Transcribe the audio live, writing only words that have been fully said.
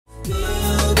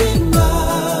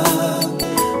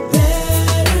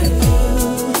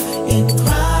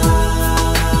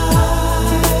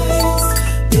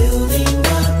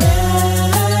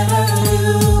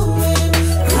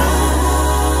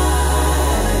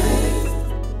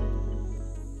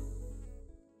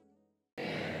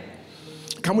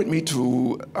Come with me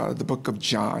to the book of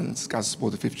John's Gospel,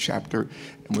 the 5th chapter,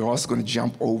 and we're also going to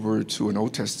jump over to an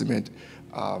Old Testament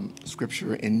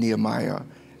scripture in Nehemiah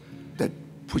that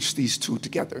puts these two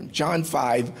together. John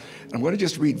 5, and I'm going to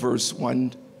just read verse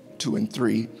 1, 2, and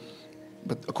 3,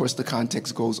 but of course the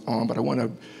context goes on, but I want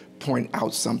to point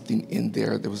out something in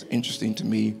there that was interesting to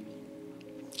me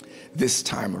this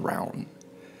time around.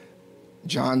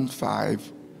 John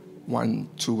 5, 1,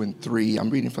 2, and 3.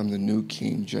 I'm reading from the New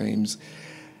King James.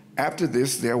 After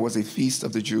this, there was a feast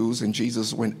of the Jews, and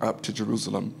Jesus went up to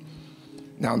Jerusalem.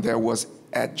 Now there was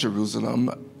at Jerusalem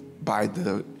by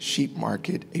the sheep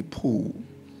market a pool,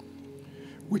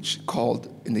 which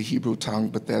called in the Hebrew tongue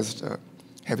Bethesda,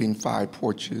 having 5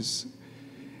 porches.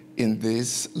 In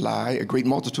this lie a great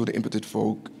multitude of impotent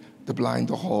folk, the blind,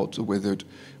 the halt, the withered,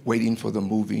 waiting for the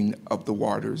moving of the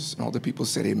waters. And all the people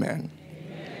said, Amen.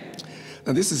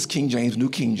 Now this is King James, New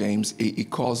King James. It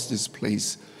calls this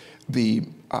place the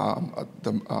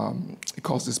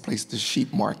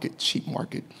sheep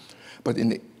market. But in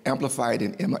the Amplified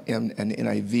and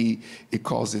NIV, it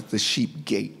calls it the sheep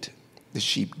gate. The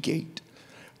sheep gate.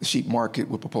 The sheep market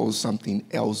would propose something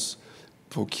else.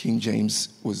 For King James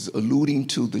was alluding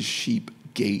to the sheep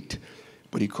gate,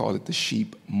 but he called it the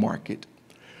sheep market.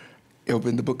 Over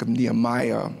in the book of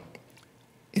Nehemiah,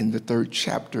 in the 3rd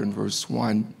chapter in verse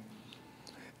 1,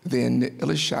 then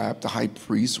Eliashib, the high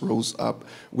priest, rose up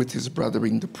with his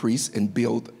brethren, the priests, and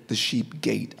built the sheep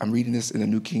gate. I'm reading this in the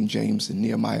New King James in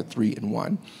Nehemiah 3 and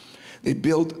 1. They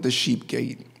built the sheep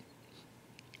gate.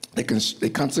 They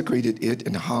consecrated it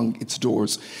and hung its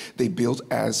doors. They built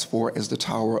as far as the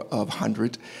Tower of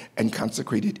 100 and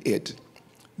consecrated it.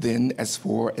 Then as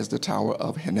far as the Tower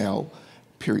of Hanel,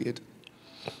 period.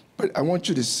 But I want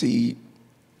you to see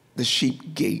the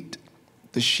sheep gate,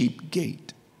 the sheep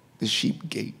gate. The sheep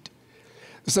gate.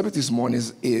 The subject this morning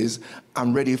is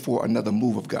I'm ready for another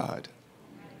move of God.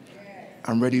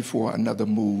 I'm ready for another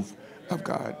move of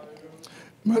God.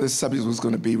 My other subject was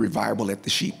going to be revival at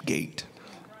the sheep gate.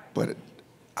 But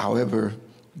however,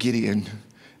 Gideon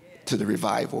to the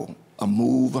revival, a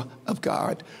move of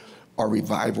God or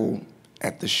revival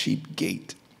at the sheep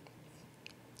gate.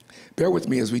 Bear with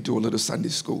me as we do a little Sunday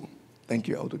school. Thank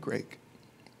you, Elder Greg.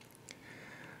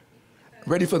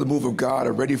 Ready for the move of God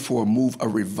or ready for a move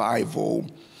of revival,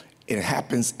 it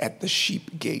happens at the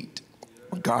sheep gate.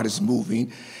 God is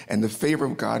moving, and the favor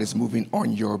of God is moving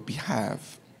on your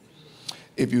behalf.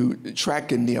 If you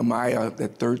track in Nehemiah,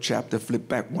 that 3rd chapter, flip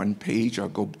back 1 page or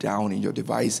go down in your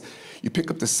device, you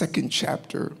pick up the 2nd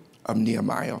chapter of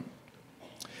Nehemiah.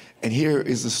 And here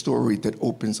is the story that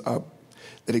opens up,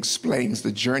 that explains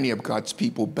the journey of God's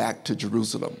people back to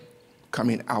Jerusalem,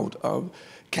 coming out of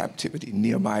captivity.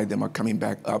 Nehemiah, them are coming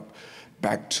back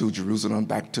to Jerusalem,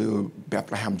 back to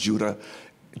Bethlehem, Judah.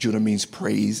 Judah means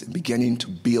praise, beginning to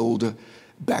build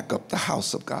back up the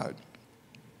house of God.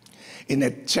 In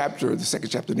that chapter, the 2nd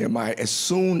chapter of Nehemiah, as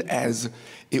soon as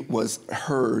it was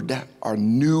heard or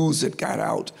news that got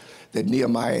out that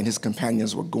Nehemiah and his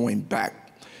companions were going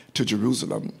back to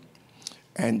Jerusalem,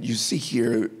 and you see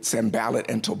here Sanballat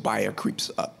and Tobiah creeps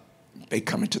up. They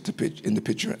come into the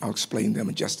picture. I'll explain them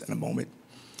in just in a moment.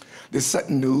 This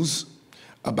sudden news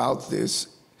about this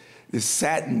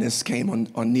sadness came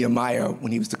on Nehemiah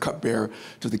when he was the cupbearer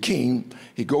to the king.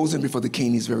 He goes in before the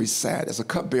king, he's very sad. As a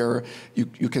cupbearer,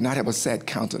 you cannot have a sad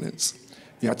countenance.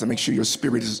 You have to make sure your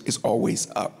spirit is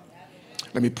always up.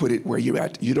 Let me put it where you're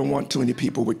at. You don't want too many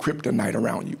people with kryptonite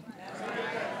around you.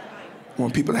 You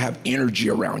want people to have energy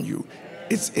around you.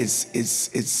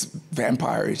 It's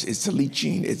vampires, it's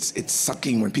leeching, it's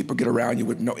sucking when people get around you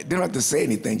with they don't have to say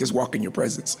anything, just walk in your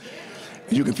presence.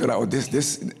 And you can feel out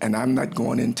this, and I'm not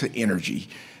going into energy.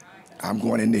 I'm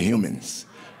going into humans.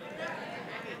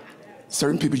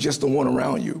 Certain people just don't want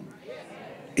around you.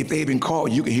 If they even call,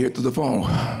 you can hear it through the phone.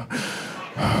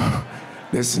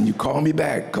 Listen, you call me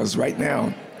back, because right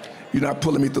now, you're not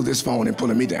pulling me through this phone and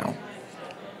pulling me down.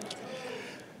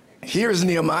 Here's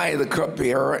Nehemiah, the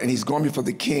cupbearer, and he's going before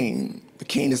the king. The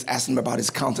king is asking him about his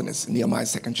countenance. In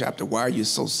Nehemiah's 2nd chapter, why are you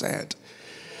so sad?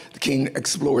 The king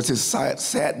explores his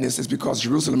sadness is because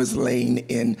Jerusalem is laying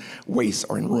in waste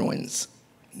or in ruins.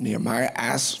 Nehemiah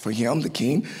asks for him, the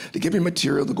king, to give him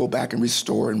material to go back and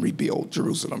restore and rebuild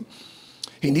Jerusalem.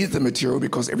 He needed the material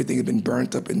because everything had been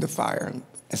burnt up in the fire,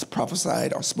 as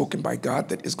prophesied or spoken by God,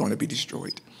 that is going to be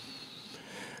destroyed.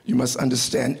 You must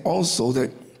understand also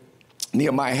that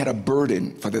Nehemiah had a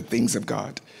burden for the things of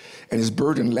God, and his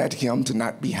burden led him to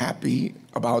not be happy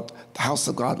about the house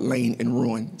of God laying in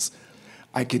ruins.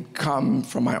 I could come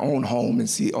from my own home and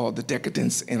see all the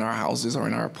decadence in our houses or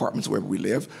in our apartments wherever we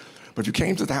live, But if you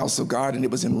came to the house of God and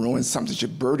it was in ruins, something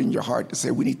should burden your heart to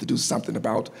say, we need to do something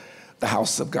about the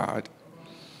house of God.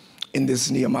 In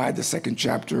this Nehemiah, the 2nd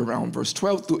chapter, around verse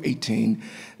 12 through 18,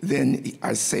 then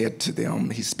I said to them,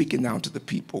 he's speaking now to the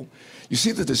people, you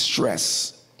see the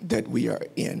distress that we are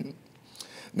in.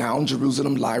 Now in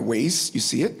Jerusalem lie waste, you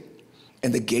see it,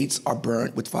 and the gates are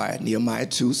burned with fire. Nehemiah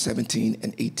 2, 17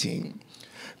 and 18.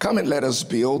 Come and let us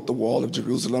build the wall of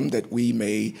Jerusalem that we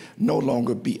may no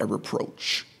longer be a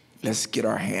reproach. Let's get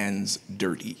our hands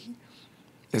dirty.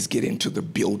 Let's get into the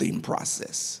building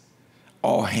process.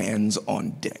 All hands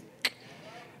on deck.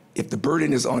 If the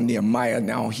burden is on Nehemiah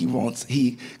now, Nehemiah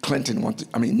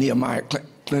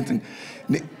Clinton,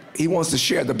 he wants to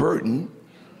share the burden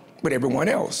with everyone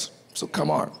else. So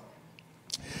come on.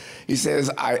 He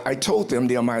says, I told them,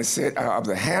 Nehemiah said, of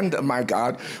the hand of my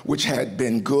God, which had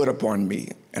been good upon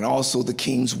me, and also the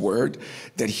king's word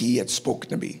that he had spoken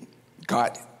to me.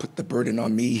 God put the burden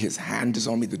on me. His hand is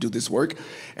on me to do this work.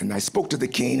 And I spoke to the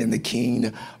king, and the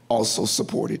king also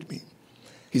supported me.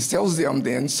 He tells them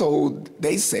then, so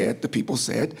they said, the people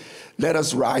said, let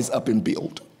us rise up and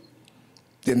build.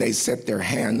 Then they set their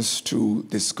hands to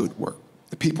this good work.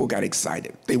 The people got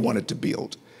excited. They wanted to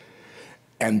build.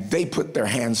 And they put their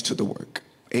hands to the work.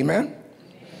 Amen?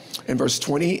 In verse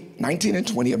 19 and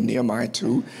 20 of Nehemiah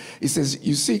 2, he says,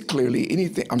 you see clearly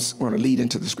anything, I'm going to lead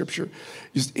into the scripture.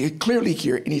 Clearly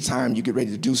here, anytime you get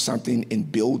ready to do something in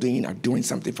building or doing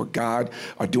something for God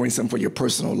or doing something for your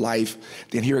personal life,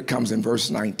 then here it comes in verse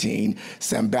 19,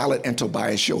 Sanballat and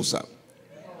Tobiah shows up.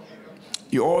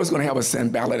 You're always going to have a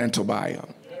Sanballat and Tobiah.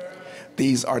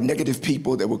 These are negative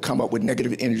people that will come up with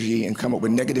negative energy and come up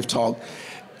with negative talk.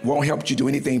 Won't help you do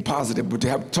anything positive, but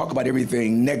to talk about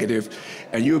everything negative,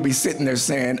 and you'll be sitting there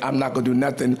saying, I'm not going to do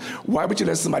nothing. Why would you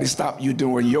let somebody stop you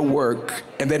doing your work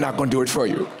and they're not going to do it for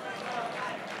you?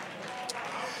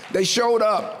 They showed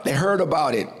up. They heard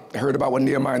about it. They heard about what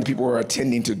Nehemiah and the people were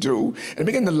attending to do, and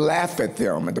began to laugh at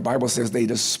them. And the Bible says they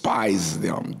despised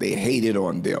them. They hated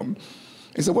on them.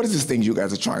 They said, what is this thing you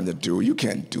guys are trying to do? You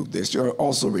can't do this. You're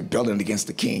also rebelling against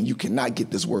the king. You cannot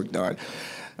get this work done.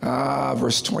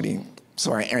 Verse 20.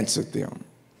 So I answered them.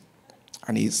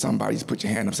 I need somebody to put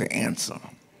your hand up and say, answer.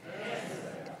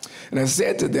 And I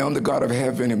said to them, the God of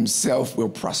heaven himself will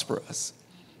prosper us.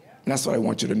 And that's what I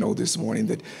want you to know this morning,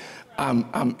 that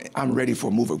I'm ready for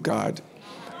a move of God.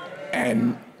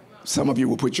 And some of you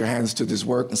will put your hands to this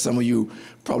work, and some of you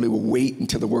probably will wait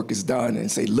until the work is done and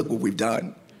say, look what we've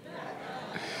done.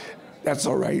 That's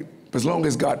all right. But as long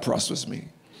as God prospers me,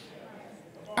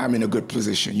 I'm in a good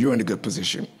position. You're in a good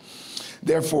position.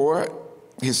 Therefore,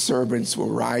 his servants will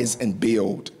rise and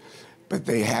build, but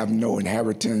they have no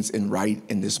inheritance and right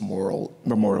in this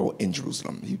memorial in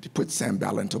Jerusalem. He put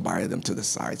Sanballat and Tobiah them to the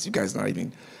sides. You guys are not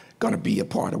even going to be a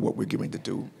part of what we're going to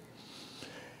do.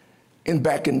 And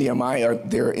back in Nehemiah,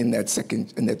 there in that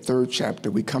 3rd chapter,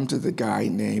 we come to the guy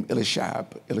named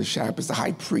Elishab. Elishab is the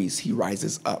high priest. He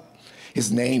rises up.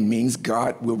 His name means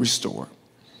God will restore.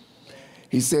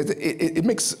 He said it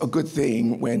makes a good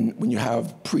thing when you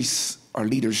have priests or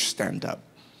leaders stand up.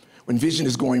 When vision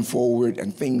is going forward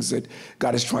and things that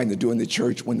God is trying to do in the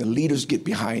church, when the leaders get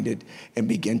behind it and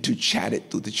begin to chat it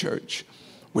through the church.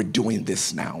 We're doing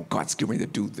this now. God's getting ready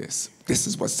to do this. This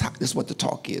is what the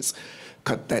talk is.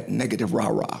 Cut that negative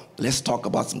rah-rah. Let's talk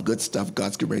about some good stuff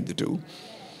God's getting ready to do.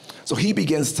 So he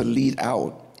begins to lead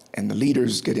out, and the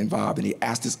leaders get involved, and he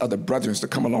asked his other brothers to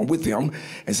come along with him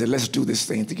and said, let's do this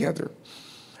thing together.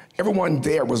 Everyone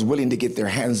there was willing to get their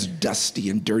hands dusty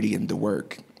and dirty in the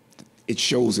work. It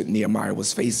shows that Nehemiah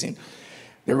was facing.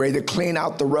 They're ready to clean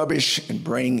out the rubbish and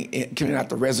clean out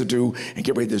the residue and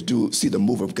get ready to see the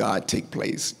move of God take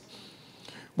place.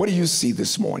 What do you see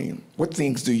this morning? What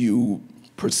things do you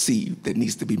perceive that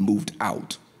needs to be moved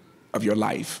out of your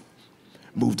life,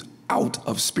 moved out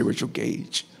of spiritual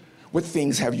gauge? What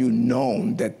things have you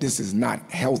known that this is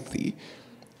not healthy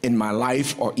in my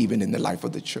life or even in the life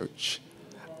of the church?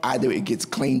 Either it gets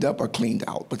cleaned up or cleaned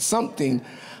out, but something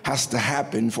has to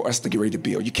happen for us to get ready to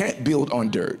build. You can't build on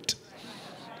dirt.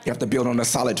 You have to build on a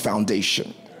solid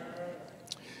foundation.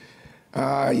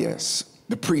 Yes,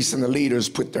 the priests and the leaders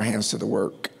put their hands to the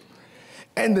work.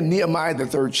 And the Nehemiah, the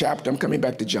 3rd chapter, I'm coming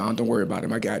back to John, don't worry about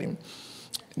him, I got him.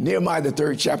 Nehemiah, the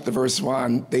 3rd chapter, verse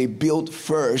 1, they built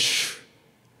first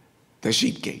the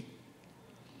sheep gate.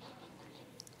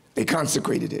 They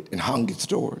consecrated it and hung its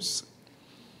doors.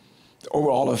 The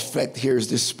overall effect here is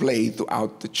displayed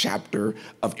throughout the chapter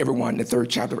of everyone, the 3rd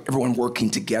chapter, everyone working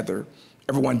together,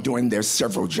 everyone doing their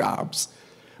several jobs.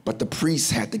 But the priests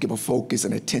had to give a focus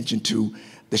and attention to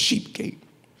the sheep gate.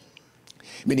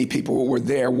 Many people were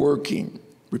there working,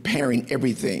 repairing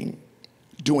everything,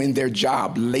 doing their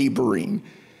job, laboring.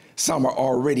 Some are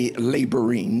already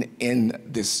laboring in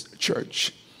this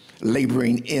church,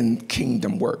 laboring in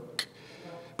kingdom work.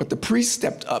 But the priest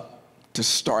stepped up to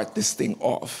start this thing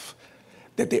off,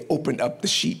 that they opened up the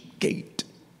sheep gate.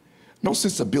 No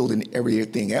sense of building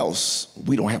everything else.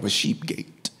 We don't have a sheep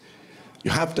gate.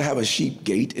 You have to have a sheep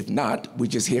gate. If not, we're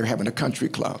just here having a country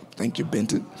club. Thank you,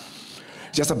 Benton.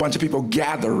 Just a bunch of people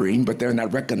gathering, but they're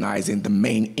not recognizing the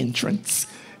main entrance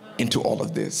into all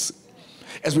of this.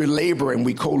 As we labor and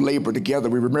we co-labor together,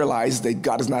 we realize that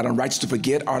God is not unrighteous to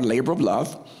forget our labor of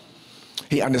love.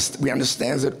 We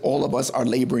understand that all of us are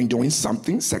laboring, doing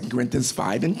something. 2 Corinthians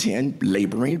 5 and 10,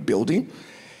 laboring, building.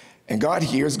 And God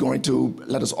here is going to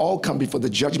let us all come before the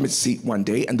judgment seat one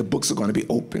day, and the books are going to be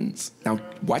opened. Now,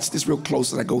 watch this real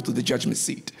close as I go through the judgment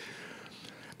seat.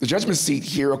 The judgment seat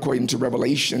here, according to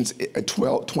Revelations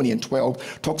 20 and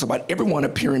 12, talks about everyone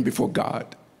appearing before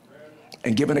God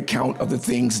and give an account of the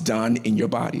things done in your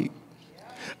body.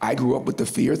 I grew up with the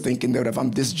fear, thinking that if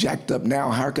I'm this jacked up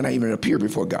now, how can I even appear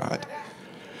before God?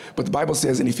 But the Bible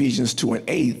says in Ephesians 2 and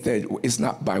 8 that it's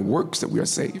not by works that we are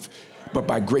saved, but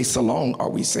by grace alone are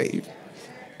we saved.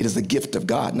 It is the gift of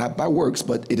God, not by works,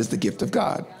 but it is the gift of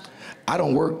God. I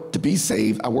don't work to be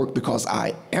saved. I work because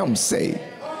I am saved.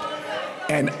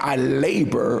 And I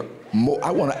labor more.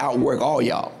 I want to outwork all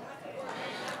y'all.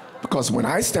 Because when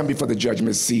I stand before the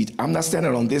judgment seat, I'm not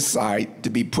standing on this side to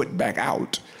be put back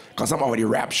out, because I'm already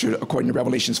raptured. According to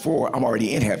Revelations 4, I'm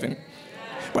already in heaven.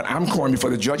 But I'm going before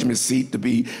the judgment seat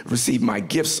to receive my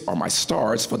gifts or my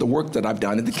stars for the work that I've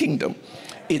done in the kingdom.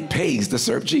 It pays to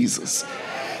serve Jesus,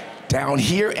 down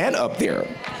here and up there.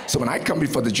 So when I come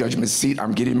before the judgment seat,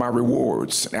 I'm getting my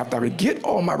rewards. And after I get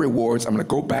all my rewards, I'm going to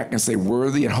go back and say,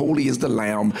 worthy and holy is the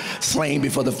Lamb slain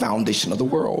before the foundation of the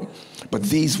world. But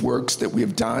these works that we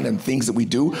have done and things that we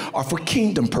do are for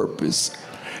kingdom purpose.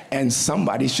 And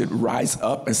somebody should rise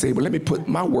up and say, well, let me put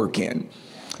my work in.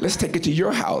 Let's take it to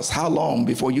your house. How long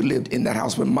before you lived in that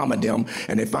house with mama them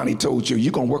and they finally told you,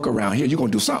 you're going to work around here, you're going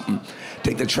to do something.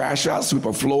 Take the trash out, sweep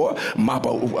a floor,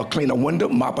 clean a window,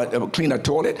 clean a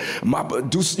toilet,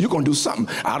 you're going to do something.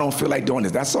 I don't feel like doing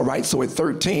this. That's all right. So at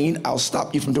 13, I'll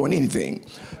stop you from doing anything.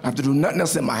 I have to do nothing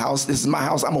else in my house. This is my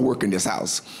house. I'm going to work in this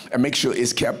house and make sure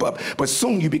it's kept up. But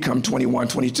soon you become 21,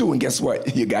 22, and guess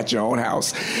what? You got your own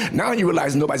house. Now you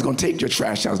realize nobody's going to take your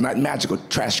trash out. It's not magical.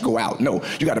 Trash go out. No,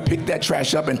 you got to pick that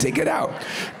trash up and take it out.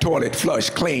 Toilet,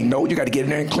 flush, clean. No, you got to get in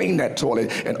there and clean that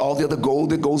toilet and all the other gold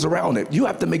that goes around it. You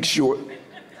have to make sure.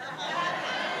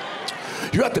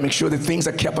 You have to make sure that things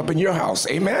are kept up in your house.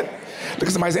 Amen? Look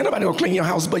at somebody say, nobody will clean your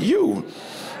house but you.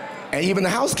 And even the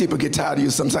housekeeper get tired of you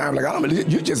sometimes. Like, I don't know,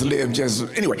 you just live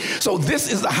anyway. So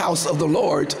this is the house of the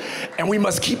Lord, and we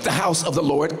must keep the house of the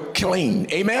Lord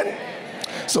clean. Amen?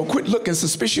 So quit looking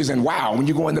suspicious and wow, when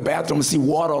you go in the bathroom and see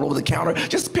water all over the counter,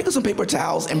 just pick up some paper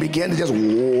towels and begin to just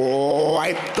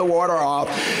wipe the water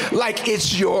off like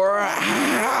it's your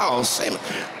house. Amen.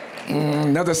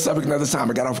 Another subject, another time.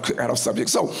 I got off subject.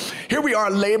 So here we are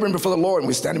laboring before the Lord, and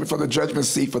we're standing before the judgment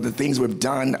seat for the things we've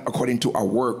done according to our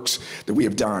works that we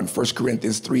have done. 1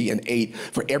 Corinthians 3 and 8.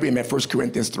 For every man, 1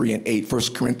 Corinthians 3 and 8. 1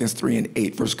 Corinthians 3 and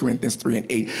 8. 1 Corinthians 3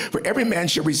 and 8. For every man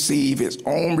shall receive his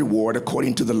own reward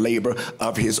according to the labor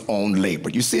of his own labor.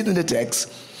 You see it in the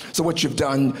text. So what you've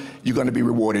done, you're going to be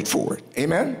rewarded for it.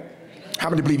 Amen? How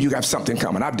many believe you got something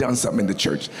coming? I've done something in the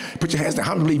church. Put your hands down.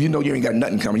 How many believe you know you ain't got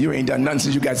nothing coming? You ain't done nothing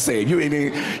since you got saved.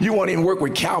 You won't even work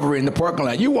with Calvary in the parking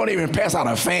lot. You won't even pass out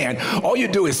a fan. All you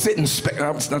do is sit and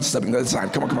that's something another time.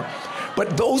 Come on.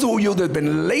 But those of you that have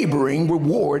been laboring,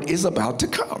 reward is about to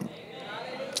come.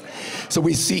 So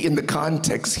we see in the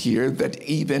context here that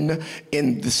even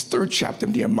in this third chapter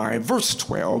of Nehemiah, verse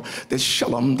 12, that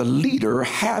Shalom, the leader,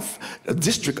 half the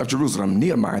district of Jerusalem,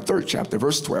 Nehemiah, third chapter,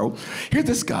 verse 12. Here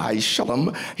this guy,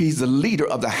 Shalom, he's the leader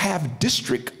of the half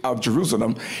district of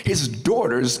Jerusalem. His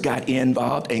daughters got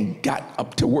involved and got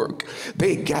up to work.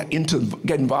 They got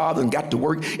involved and got to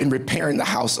work in repairing the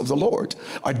house of the Lord,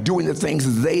 or doing the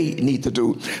things they need to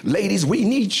do. Ladies, we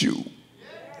need you.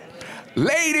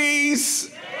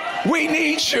 Ladies, we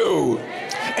need you.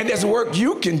 And there's work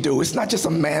you can do. It's not just a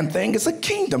man thing, it's a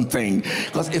kingdom thing.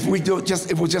 Because if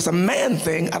it was just a man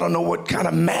thing, I don't know what kind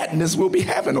of madness we'll be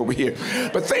having over here.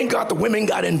 But thank God the women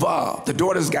got involved, the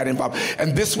daughters got involved.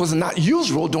 And this was not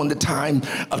usual during the time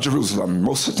of Jerusalem.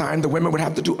 Most of the time the women would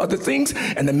have to do other things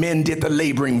and the men did the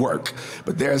laboring work.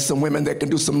 But there are some women that can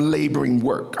do some laboring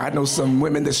work. I know some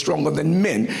women that's stronger than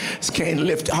men, can't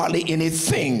lift hardly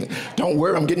anything. Don't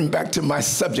worry, I'm getting back to my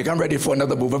subject. I'm ready for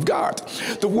another move of God.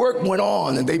 The work went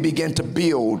on and they began to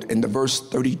build. In the verse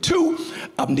 32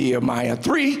 of Nehemiah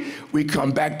 3, we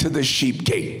come back to the sheep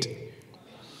gate.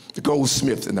 The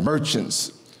goldsmiths and the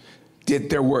merchants did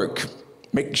their work,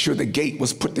 making sure the gate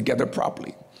was put together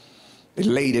properly. They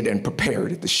laid it and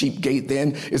prepared it. The sheep gate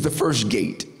then is the first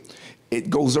gate. It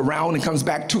goes around and comes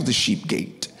back to the sheep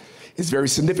gate. It's very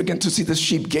significant to see the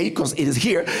sheep gate because it is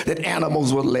here that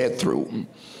animals were led through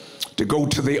to go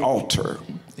to the altar.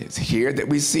 It's here that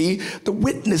we see the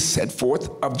witness set forth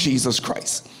of Jesus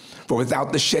Christ. For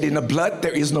without the shedding of blood,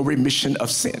 there is no remission of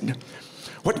sin.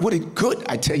 What would it good,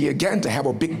 I tell you again, to have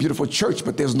a big, beautiful church,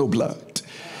 but there's no blood.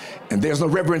 And there's no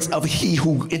reverence of he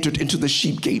who entered into the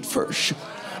sheep gate first.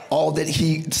 All that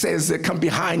he says that come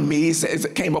behind me, says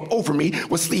that came up over me,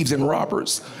 was thieves and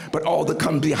robbers. But all that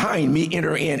come behind me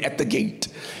enter in at the gate.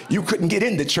 You couldn't get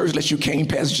into church unless you came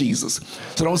past Jesus.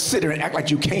 So don't sit there and act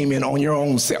like you came in on your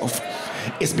own self.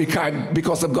 It's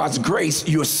because of God's grace,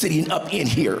 you're sitting up in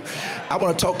here. I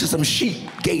want to talk to some sheep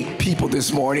gate people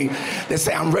this morning that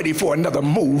say, I'm ready for another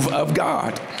move of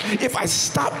God. If I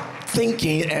stop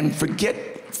thinking and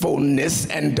forgetfulness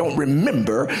and don't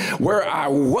remember where I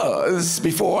was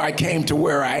before I came to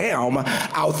where I am,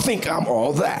 I'll think I'm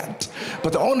all that.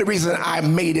 But the only reason I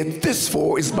made it this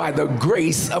far is by the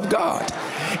grace of God.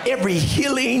 Every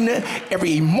healing,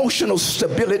 every emotional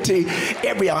stability,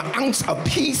 every ounce of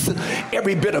peace,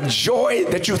 every bit of joy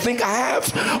that you think I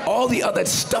have, all the other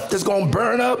stuff that's going to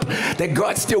burn up, that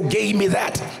God still gave me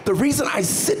that. The reason I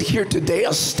sit here today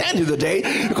or stand here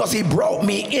today, because he brought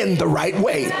me in the right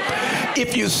way.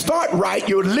 If you start right,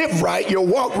 you'll live right, you'll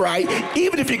walk right.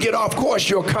 Even if you get off course,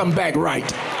 you'll come back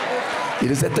right. It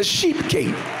is at the sheep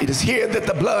gate. It is here that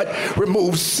the blood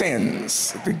removes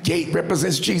sins. The gate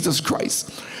represents Jesus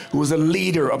Christ, who was the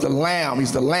leader of the lamb.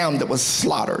 He's the lamb that was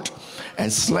slaughtered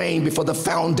and slain before the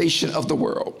foundation of the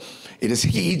world. It is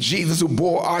he, Jesus, who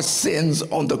bore our sins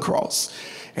on the cross.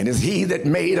 And it is he that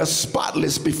made us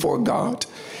spotless before God.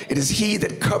 It is he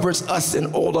that covers us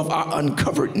in all of our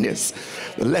uncoveredness.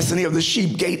 The lesson of the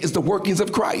sheep gate is the workings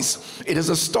of Christ. It is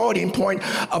a starting point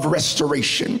of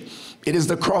restoration. It is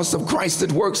the cross of Christ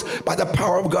that works by the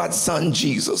power of God's Son,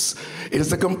 Jesus. It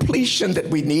is the completion that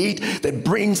we need that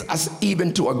brings us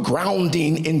even to a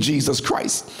grounding in Jesus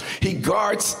Christ. He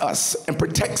guards us and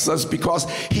protects us because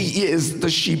he is the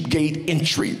sheep gate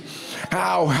entry.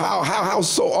 How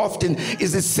so often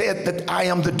is it said that I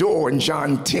am the door in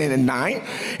John 10:9?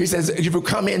 He says, if you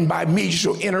come in by me, you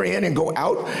shall enter in and go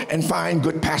out and find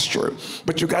good pasture.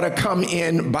 But you got to come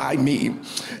in by me.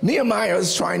 Nehemiah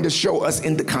is trying to show us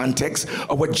in the context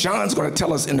of what John's going to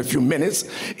tell us in a few minutes.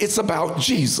 It's about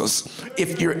Jesus.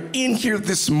 If you're in here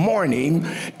this morning,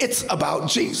 it's about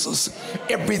Jesus.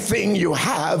 Everything you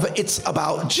have, it's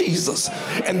about Jesus.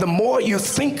 And the more you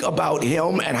think about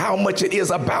him and how much it is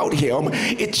about him,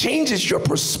 it changes your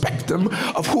perspective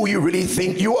of who you really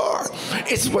think you are.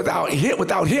 It's without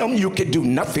him, you can do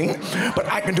nothing, but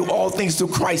I can do all things through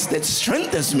Christ that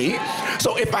strengthens me.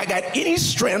 So if I got any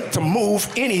strength to move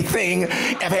anything,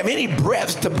 if I have any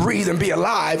breath to breathe and be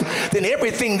alive, then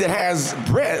everything that has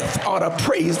breath ought to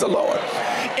praise the Lord.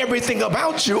 Everything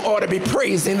about you ought to be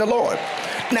praising the Lord.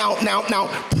 Now,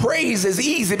 praise is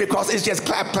easy because it's just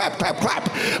clap, clap, clap, clap.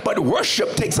 But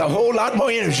worship takes a whole lot more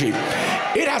energy.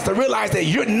 It has to realize that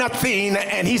you're nothing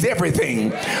and he's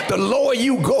everything. The lower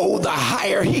you go, the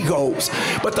higher he goes.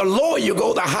 But the lower you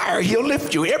go, the higher he'll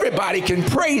lift you. Everybody can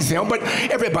praise him, but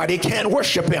everybody can't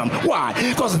worship him. Why?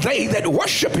 Because they that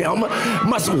worship him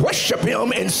must worship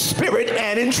him in spirit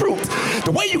and in truth.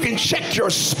 The way you can check your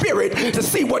spirit to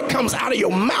see what comes out of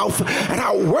your mouth and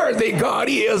how worthy God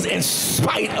is in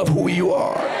spite of who you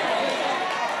are.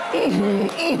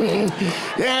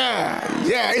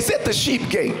 Yeah, it's at the sheep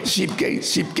gate.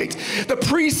 The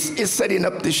priest is setting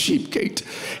up the sheep gate.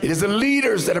 It is the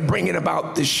leaders that are bringing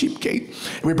about the sheep gate.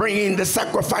 We're bringing the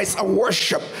sacrifice of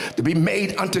worship to be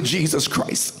made unto Jesus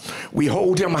Christ. We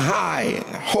hold him high,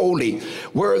 holy,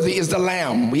 worthy is the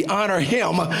Lamb. We honor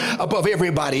him above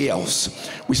everybody else.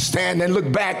 We stand and look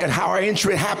back at how our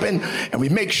entry happened, and we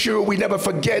make sure we never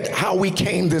forget how we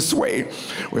came this way.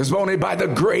 It was only by the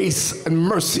grace and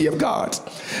mercy of God.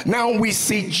 Now we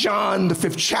see John, the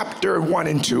 5th chapter, 1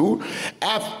 and 2.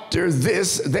 After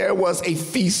this, there was a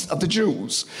feast of the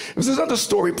Jews. There's another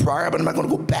story prior, but I'm not going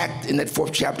to go back in that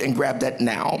 4th chapter and grab that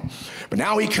now. But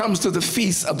now he comes to the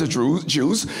feast of the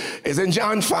Jews. It's in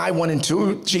John 5, 1 and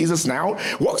 2. Jesus now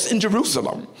walks in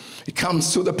Jerusalem. He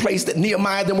comes to the place that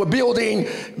Nehemiah then were building.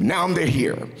 Now they're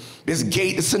here. This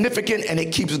gate is significant, and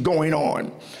it keeps going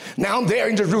on. Now there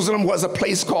in Jerusalem was a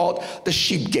place called the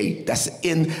Sheep Gate. That's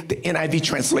in the NIV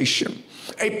translation.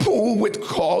 A pool which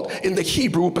called in the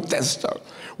Hebrew Bethesda,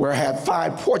 where it had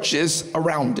 5 porches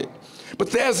around it.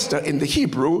 Bethesda in the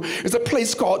Hebrew is a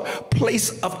place called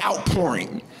place of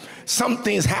outpouring.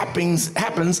 Something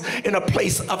happens in a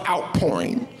place of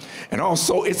outpouring. And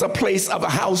also it's a place of a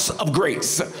house of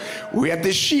grace. We're at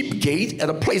the sheep gate at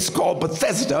a place called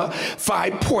Bethesda,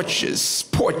 5 porches.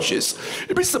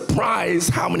 You'd be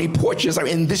surprised how many porches are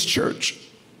in this church.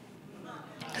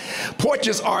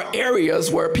 Porches are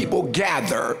areas where people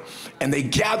gather, and they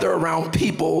gather around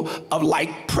people of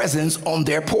like presence on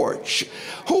their porch.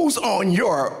 Who's on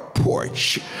your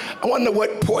porch? I wonder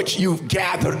what porch you've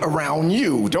gathered around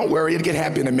you. Don't worry, it'll get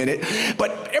happy in a minute.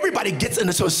 But everybody gets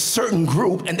into a certain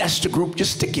group, and that's the group you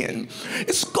stick in.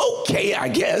 It's okay, I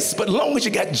guess, but as long as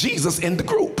you got Jesus in the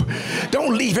group,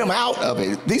 don't leave him out of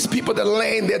it. These people that are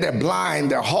laying there, they're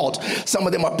blind, they're halt. Some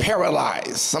of them are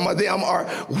paralyzed. Some of them are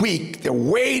weak. They're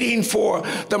waiting for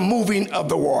the moving of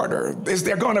the water. Is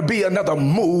there going to be another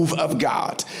move of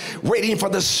God? Waiting for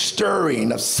the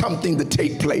stirring of something to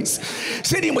take place.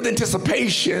 Sitting with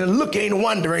anticipation, looking,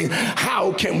 wondering,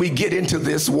 how can we get into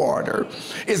this water?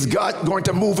 Is God going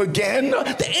to move again?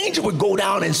 The angel would go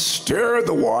down and stir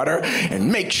the water and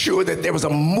make sure that there was a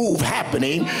move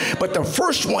happening. But the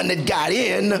first one that got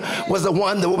in was the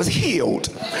one that was healed.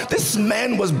 This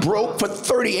man was broke for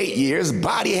 38 years,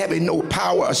 body having no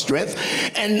power or strength.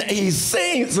 And he's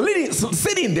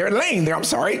laying there,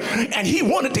 and he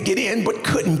wanted to get in but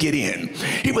couldn't get in.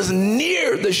 He was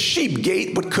near the sheep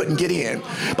gate but couldn't get in.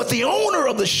 But the owner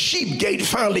of the sheep gate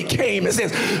finally came and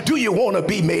says, do you want to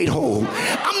be made whole?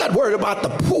 I'm not worried about the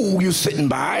pool you're sitting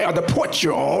by or the porch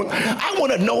you're on. I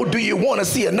want to know, do you want to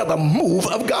see another move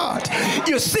of God?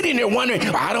 You're sitting there wondering,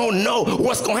 I don't know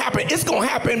what's going to happen. It's going to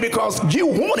happen because you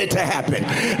want it to happen,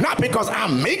 not because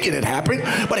I'm making it happen.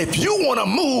 But if you want to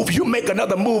move, you make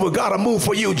another move, or God will move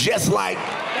for you just like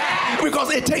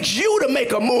because it takes you to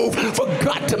make a move for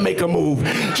God to make a move.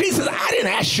 Jesus, I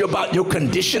didn't ask you about your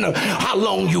condition or how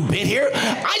long you've been here.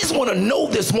 I just want to know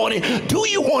this morning, do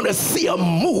you want to see a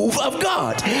move of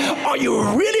God? Are you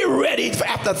really ready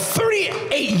after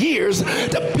 38 years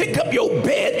to pick up your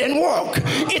bed and walk?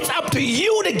 It's up to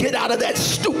you to get out of that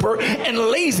stupor and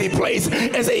lazy place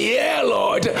and say, yeah,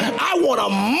 Lord, I want to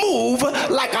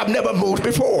move like I've never moved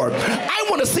before. I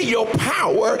want to see your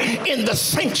power in the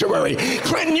sanctuary.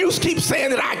 Clinton, you keep saying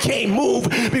that I can't move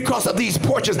because of these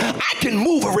porches. I can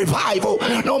move a revival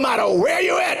no matter where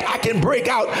you're at. I can break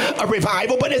out a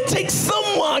revival, but it takes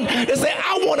someone to say,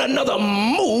 I want another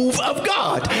move of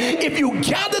God. If you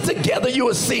gather together, you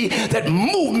will see that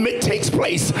movement takes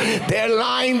place. They're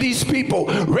lying, these people,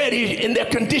 ready in their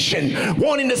condition,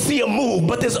 wanting to see a move,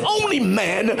 but this only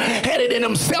man had it in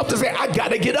himself to say, I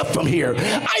got to get up from here.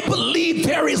 I believe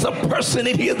there is a person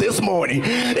in here this morning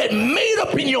that made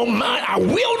up in your mind, I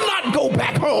will not go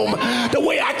back home the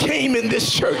way I came in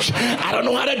this church. I don't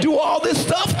know how to do all this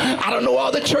stuff. I don't know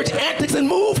all the church antics and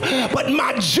move, but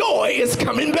my joy is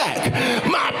coming back.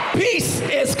 My peace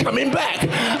is coming back.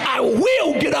 I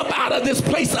will get up out of this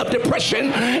place of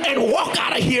depression and walk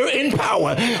out of here in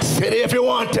power. Sit if you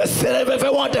want to, sit if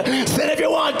you want to, sit if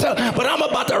you want to, but I'm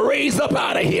about to raise up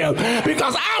out of here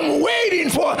because I'm waiting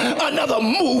for another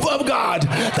move of God.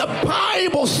 The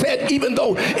Bible said, even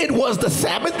though it was the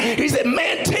Sabbath, he said,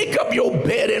 man, take up your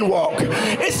bed and walk.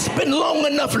 It's been long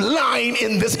enough lying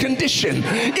in this condition.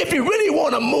 If you really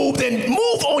want to move, then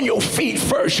move on your feet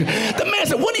first. The man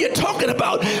said, what are you talking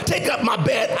about? Take up my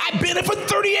bed. I've been here for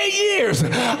 38 years.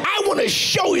 I want to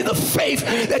show you the faith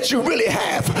that you really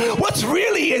have. What's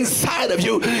really inside of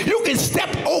you. You can step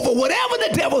over whatever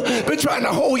the devil been trying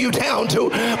to hold you down to,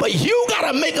 but you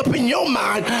got to make up in your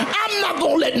mind, I'm not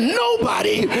going to let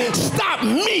nobody stop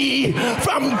me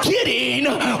from getting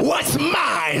what's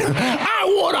mine. I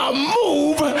want a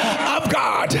move of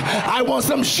God. I want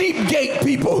some sheep gate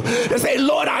people that say,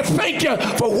 Lord, I thank you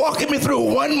for walking me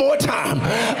through one more time.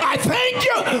 I thank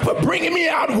you for bringing me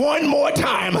out one more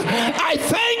time. I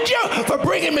thank you for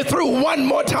bringing me through one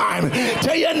more time.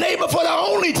 Tell your neighbor for the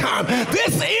only time,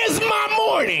 this is my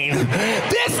morning.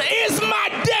 This is my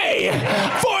day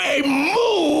for a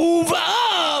move of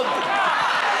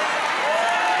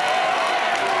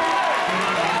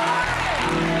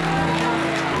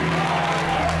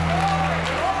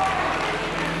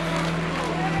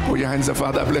Put your hands up,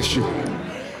 Father, I bless you.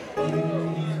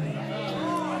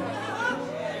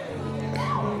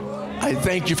 I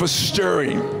thank you for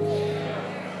stirring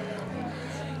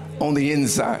on the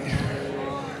inside,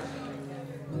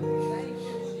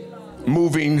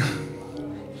 moving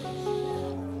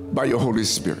by your Holy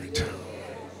Spirit.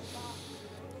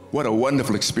 What a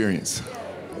wonderful experience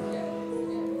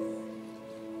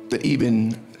that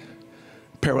even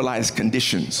paralyzed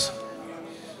conditions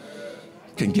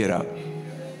can get up,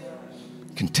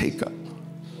 can take up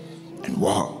and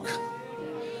walk.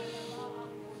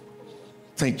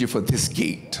 Thank you for this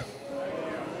gate.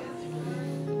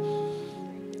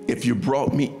 if you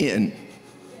brought me in,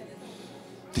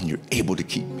 then you're able to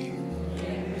keep me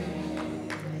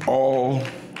all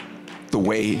the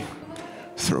way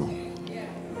through.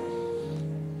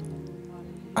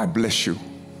 I bless you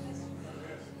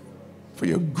for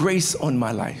your grace on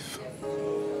my life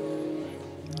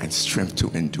and strength to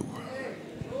endure.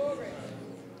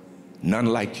 None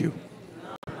like you.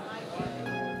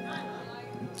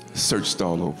 Searched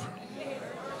all over.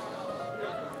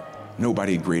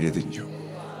 Nobody greater than you.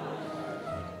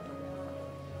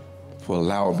 For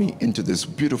allowing me into this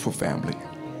beautiful family.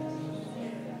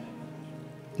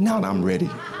 Now I'm ready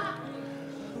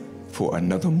for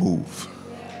another move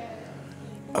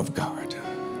of God.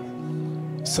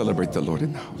 Celebrate the Lord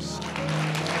in the house.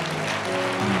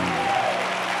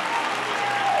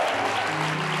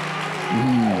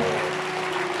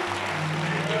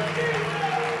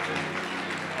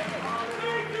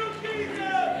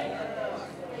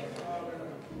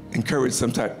 Encourage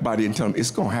somebody and tell them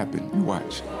it's going to happen. You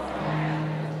watch.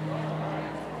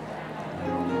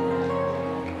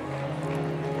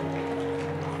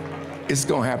 It's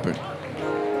going to happen.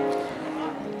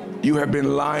 You have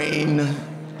been lying.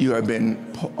 You have been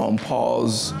on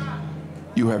pause.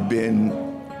 You have been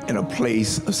in a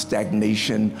place of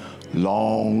stagnation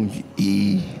long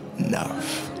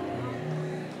enough.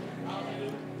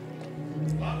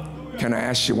 Can I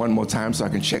ask you one more time so I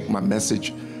can check my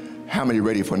message? How many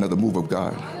ready for another move of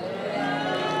God?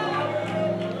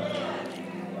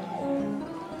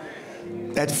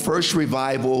 That first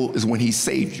revival is when he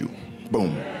saved you.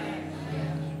 Boom.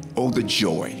 Oh, the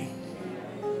joy.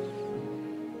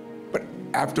 But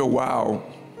after a while,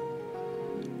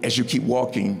 as you keep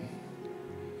walking,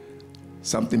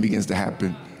 something begins to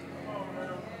happen.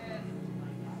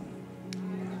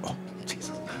 Oh,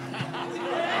 Jesus.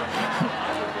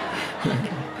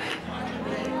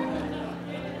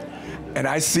 And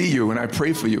I see you and I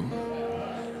pray for you.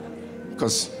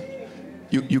 Because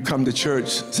you come to church,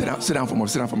 sit down for a moment,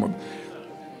 sit down for a moment.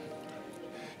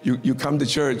 You come to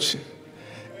church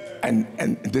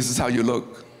and this is how you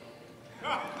look.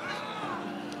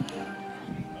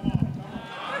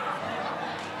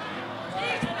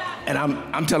 And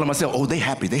I'm telling myself, oh, they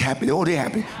happy, oh, they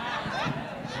happy.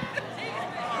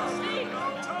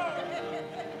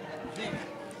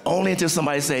 Only until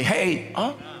somebody say, hey,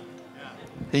 huh?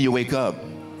 Then you wake up.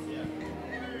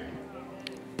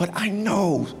 But I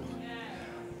know,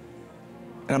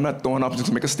 and I'm not throwing up just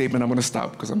to make a statement, I'm gonna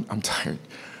stop because I'm tired.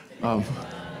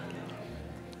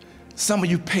 Some of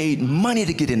you paid money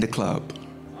to get in the club.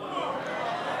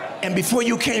 And before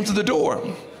you came to the door,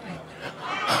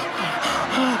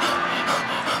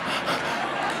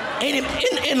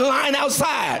 in line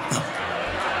outside.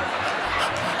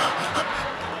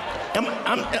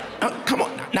 Come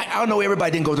on. Now, I don't know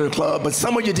everybody didn't go to the club, but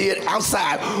some of you did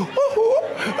outside.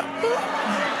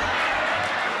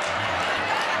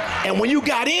 And when you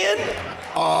got in,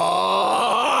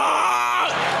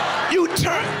 you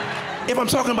turned. If I'm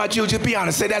talking about you, just be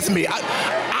honest. Say, that's me.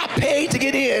 I paid to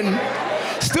get in,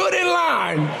 stood in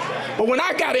line, but when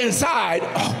I got inside,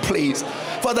 oh, please,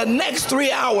 for the next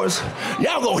 3 hours,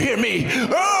 y'all gonna hear me.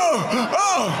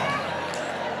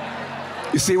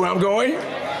 You see where I'm going?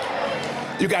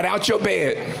 You got out your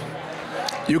bed.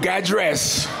 You got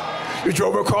dressed. You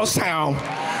drove across town.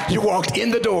 You walked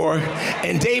in the door,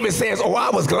 and David says, oh,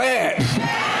 I was glad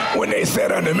when they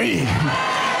said unto me,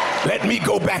 let me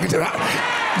go back into the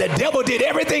house. The devil did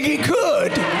everything he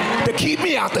could to keep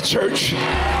me out the church.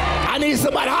 I need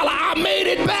somebody to holler, I made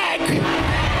it back.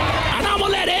 And I'm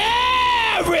gonna let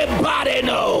everybody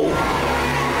know.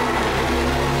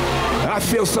 I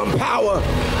feel some power.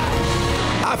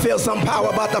 I feel some power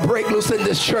about to break loose in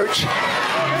this church.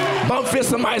 Bump fist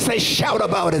somebody, say, shout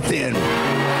about it then.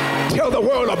 Tell the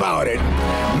world about it.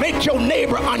 Make your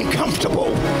neighbor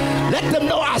uncomfortable. Let them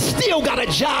know I still got a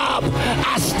job,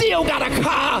 I still got a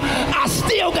car, I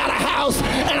still got a house,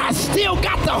 and I still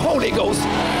got the Holy Ghost.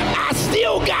 I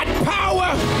still got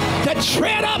power to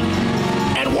tread up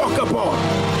and walk upon.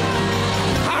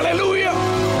 Hallelujah.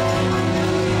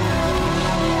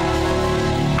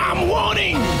 I'm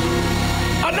wanting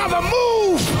another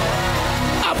move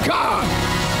of God.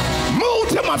 Move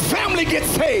till my family gets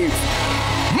saved.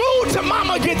 Move till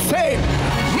mama gets saved.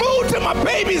 Move till my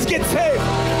babies get saved.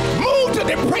 Move till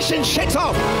depression shakes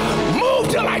off. Move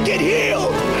till I get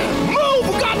healed.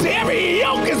 Move, God, till every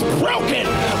yoke is broken.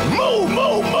 Move,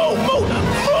 move, move, move.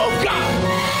 Move, God.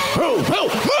 Move,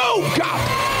 move, move, God.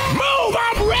 Move,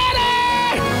 I'm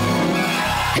ready.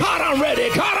 God, I'm ready.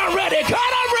 God, I'm ready.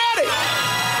 God, I'm ready.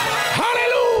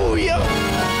 Hallelujah.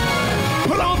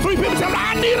 Put on 3 people, tell me,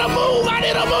 I need a move. I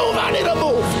need a move. I need a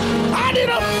move. I need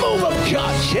a move of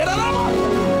God. Shit it up.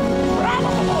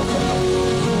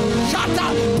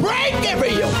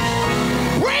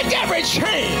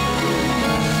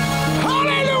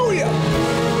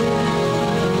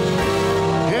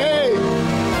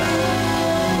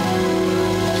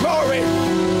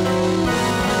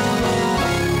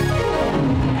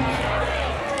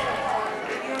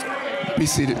 Be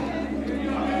seated.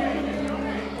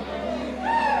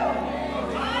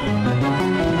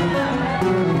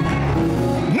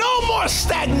 No more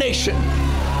stagnation.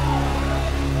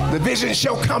 The vision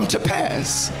shall come to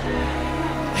pass.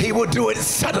 He will do it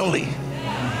suddenly,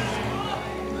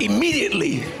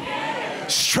 immediately,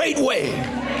 straightway.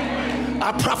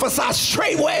 I prophesy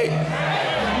straightway.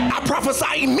 I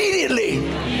prophesy immediately.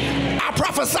 I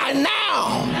prophesy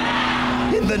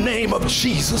now in the name of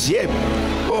Jesus. Yeah.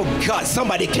 Oh God,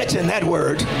 somebody catching that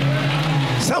word.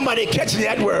 Somebody catching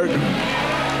that word.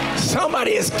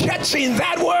 Somebody is catching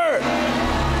that word.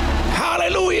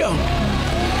 Hallelujah.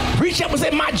 Reach up and say,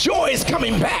 my joy is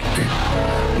coming back.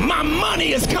 My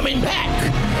money is coming back.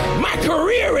 My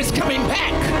career is coming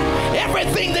back.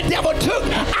 Everything the devil took,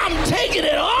 I'm taking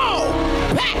it all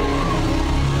back.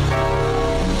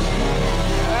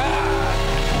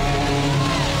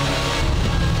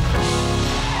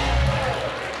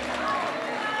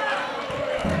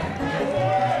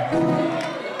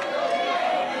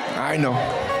 I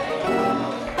know.